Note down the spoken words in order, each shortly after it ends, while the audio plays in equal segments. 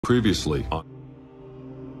Previously on.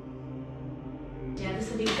 Yeah, this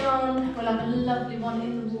will be gone. We'll have a lovely one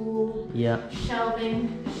in the wall. Yeah.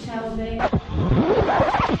 Shelving.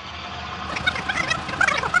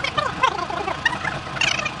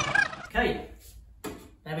 Okay,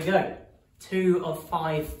 there we go. 2 of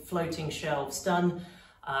 5 floating shelves done.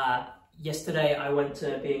 Yesterday I went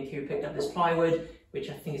to B&Q, picked up this plywood, which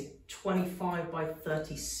I think is 25 by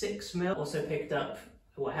 36 mil. Also picked up,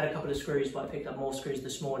 well, I had a couple of screws, but I picked up more screws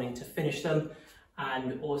this morning to finish them.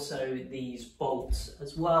 And also these bolts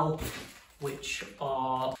as well, which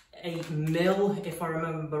are 8 mil, if I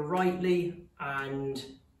remember rightly, and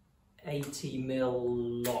 80 mil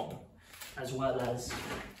long, as well as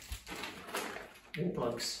wall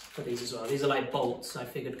plugs for these as well. These are like bolts. I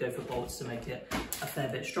figured go for bolts to make it a fair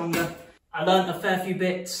bit stronger. I learned a fair few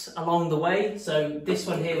bits along the way. So this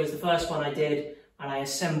one here was the first one I did, and I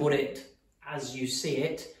assembled it as you see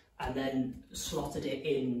it, and then slotted it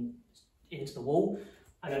into the wall.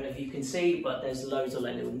 I don't know if you can see, but there's loads of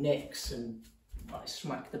like little nicks, and I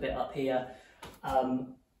smacked the bit up here.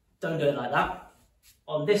 Don't do it like that.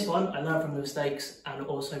 On this one, I learned from the mistakes and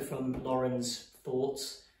also from Lauren's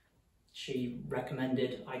thoughts. She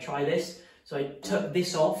recommended I try this. So I took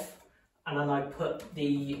this off and then I put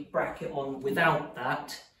the bracket on without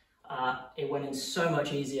that. It went in so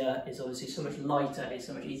much easier. It's obviously so much lighter. It's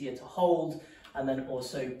so much easier to hold, and then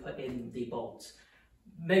also put in the bolts.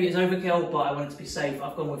 Maybe it's overkill, but I wanted to be safe.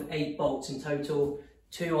 I've gone with 8 bolts in total,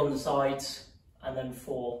 2 on the sides, and then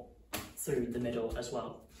 4 through the middle as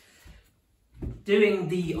well. Doing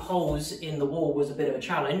the holes in the wall was a bit of a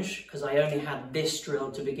challenge because I only had this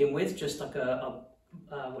drill to begin with, just like a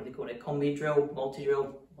what do you call it, combi drill,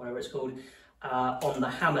 multi-drill, whatever it's called, on the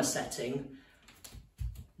hammer setting.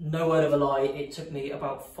 No word of a lie, it took me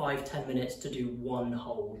about 5-10 minutes to do one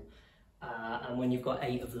hole. And when you've got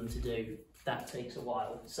 8 of them to do, that takes a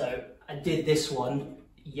while. So I did this one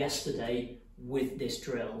yesterday with this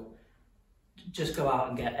drill. Just go out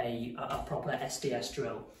and get a proper SDS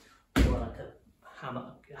drill, or like a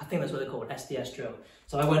hammer. I think that's what they're called, SDS drill.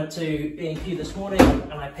 So I went to B&Q this morning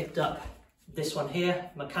and I picked up this one here,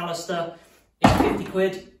 McAllister. It's 50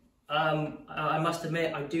 quid. I must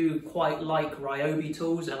admit, I do quite like Ryobi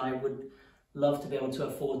tools, and I would love to be able to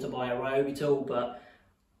afford to buy a Ryobi tool, but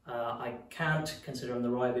I can't, considering the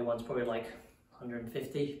Ryobi one's probably like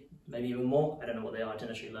 150, maybe even more. I don't know what they are, I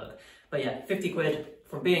didn't actually look. But yeah, 50 quid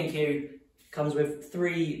from B&Q. Comes with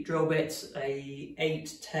 3 drill bits, a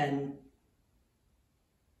 8, 10,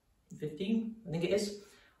 15, I think it is.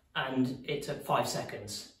 And it took 5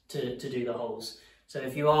 seconds to do the holes. So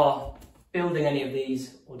if you are building any of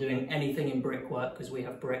these or doing anything in brickwork, because we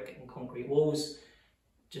have brick and concrete walls,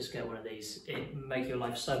 just get one of these. It makes your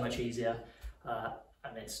life so much easier.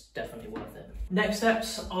 And it's definitely worth it. Next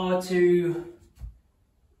steps are to,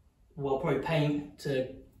 well, probably paint to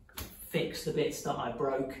fix the bits that I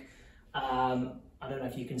broke. I don't know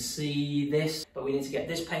if you can see this, but we need to get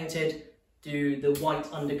this painted, do the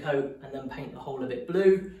white undercoat, and then paint the whole of it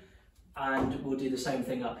blue. And we'll do the same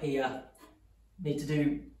thing up here. Need to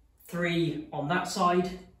do 3 on that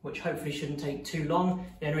side, which hopefully shouldn't take too long.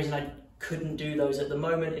 The only reason I couldn't do those at the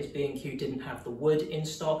moment is B&Q didn't have the wood in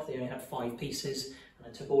stock. They only had 5 pieces. I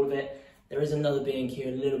took all of it. There is another B&Q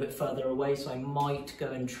a little bit further away, so I might go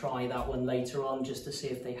and try that one later on just to see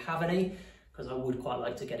if they have any, because I would quite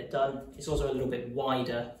like to get it done. It's also a little bit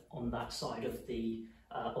wider on that side of the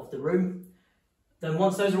room. Then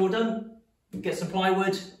once those are all done, get some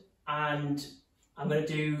plywood, and I'm going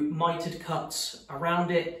to do mitered cuts around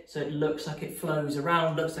it so it looks like it flows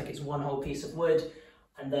around, looks like it's one whole piece of wood.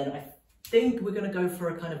 And then I think we're going to go for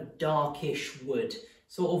a kind of darkish wood,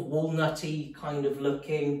 sort of walnutty kind of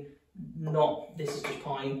looking, not, this is just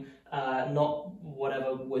pine, not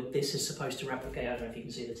whatever wood this is supposed to replicate. I don't know if you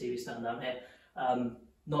can see the TV stand down here.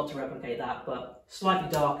 Not to replicate that, but slightly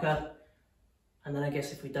darker. And then I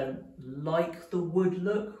guess if we don't like the wood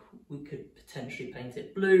look, we could potentially paint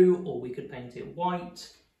it blue, or we could paint it white.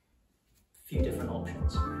 A few different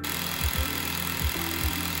options.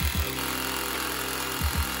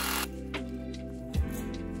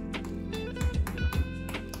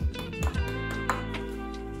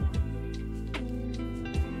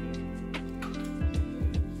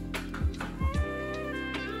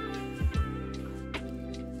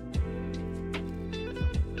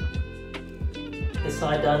 This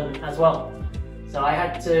side done as well. So I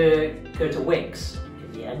had to go to Wickes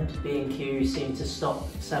in the end. B&Q seemed to stop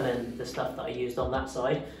selling the stuff that I used on that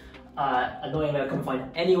side. Annoyingly, I couldn't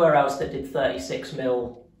find anywhere else that did 36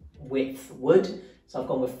 mil width wood, so I've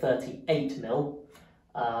gone with 38 mil.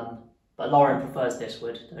 But Lauren prefers this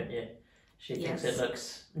wood, don't you? She thinks it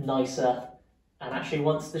looks nicer and actually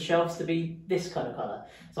wants the shelves to be this kind of colour.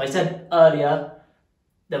 So I said earlier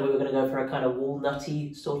that we were going to go for a kind of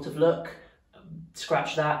walnutty sort of look.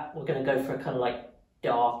 Scratch that, we're going to go for a kind of like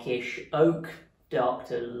darkish oak, dark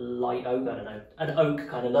to light oak, I don't know, an oak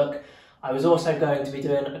kind of look. I was also going to be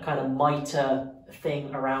doing a kind of mitre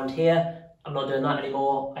thing around here. I'm not doing that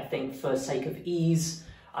anymore. I think for sake of ease,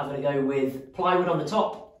 I'm going to go with plywood on the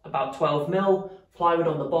top, about 12mm, plywood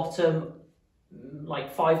on the bottom,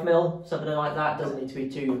 like 5mm, something like that. Doesn't need to be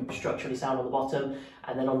too structurally sound on the bottom.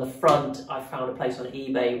 And then on the front, I found a place on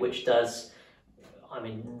eBay which does, I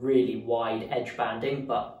mean, really wide edge banding,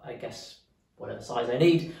 but I guess whatever size I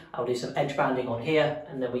need, I'll do some edge banding on here,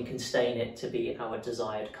 and then we can stain it to be our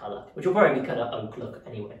desired colour, which will probably be kind of oak look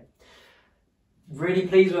anyway. Really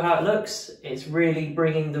pleased with how it looks. It's really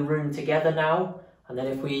bringing the room together now. And then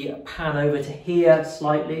if we pan over to here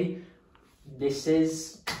slightly, this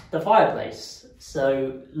is the fireplace.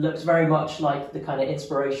 So looks very much like the kind of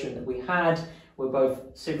inspiration that we had. We're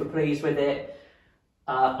both super pleased with it.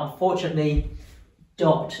 Unfortunately,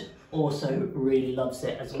 Dot also really loves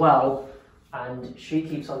it as well, and she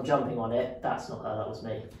keeps on jumping on it. That's not her, that was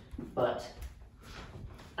me. But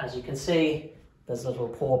as you can see, there's little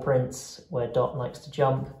paw prints where Dot likes to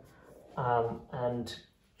jump, and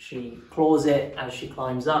she claws it as she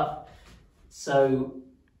climbs up. So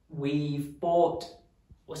we've bought,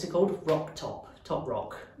 what's it called? Rock Top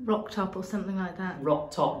or something like that. Rock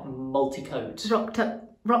Top multi-coat.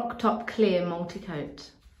 Rock top clear multi-coat.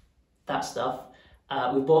 That stuff.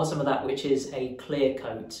 We bought some of that, which is a clear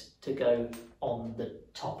coat to go on the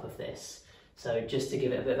top of this. So just to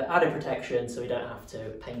give it a bit of added protection, so we don't have to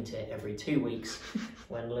paint it every 2 weeks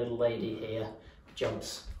when little lady here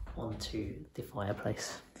jumps onto the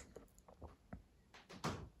fireplace.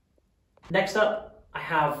 Next up, I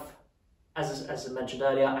have, as I mentioned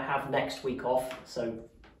earlier, I have next week off. So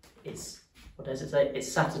it's, what does it say? It's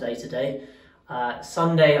Saturday today.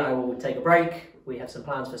 Sunday I will take a break. We have some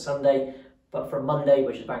plans for Sunday, but from Monday,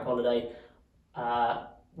 which is bank holiday,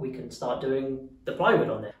 we can start doing the plywood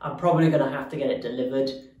on it. I'm probably going to have to get it delivered,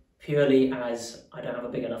 purely as I don't have a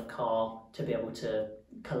big enough car to be able to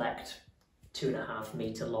collect 2.5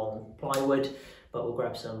 metre long plywood, but we'll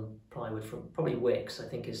grab some plywood from probably Wicks, I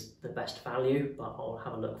think is the best value, but I'll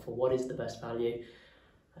have a look for what is the best value,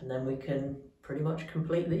 and then we can pretty much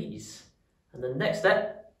complete these. And the next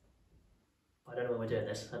step, I don't know when we're doing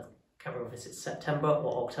this, I can't remember if it's September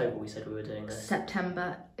or October we said we were doing this.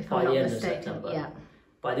 September, if By I'm the not end mistaken. of September. Yeah.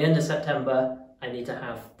 By the end of September, I need to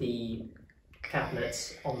have the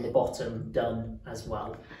cabinets on the bottom done as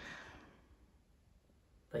well.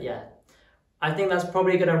 But yeah, I think that's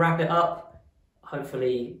probably going to wrap it up.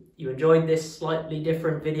 Hopefully you enjoyed this slightly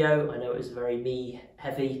different video. I know it was very me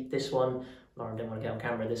heavy, this one. Lauren didn't want to get on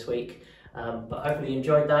camera this week, but hopefully you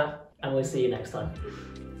enjoyed that, and we'll see you next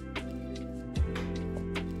time.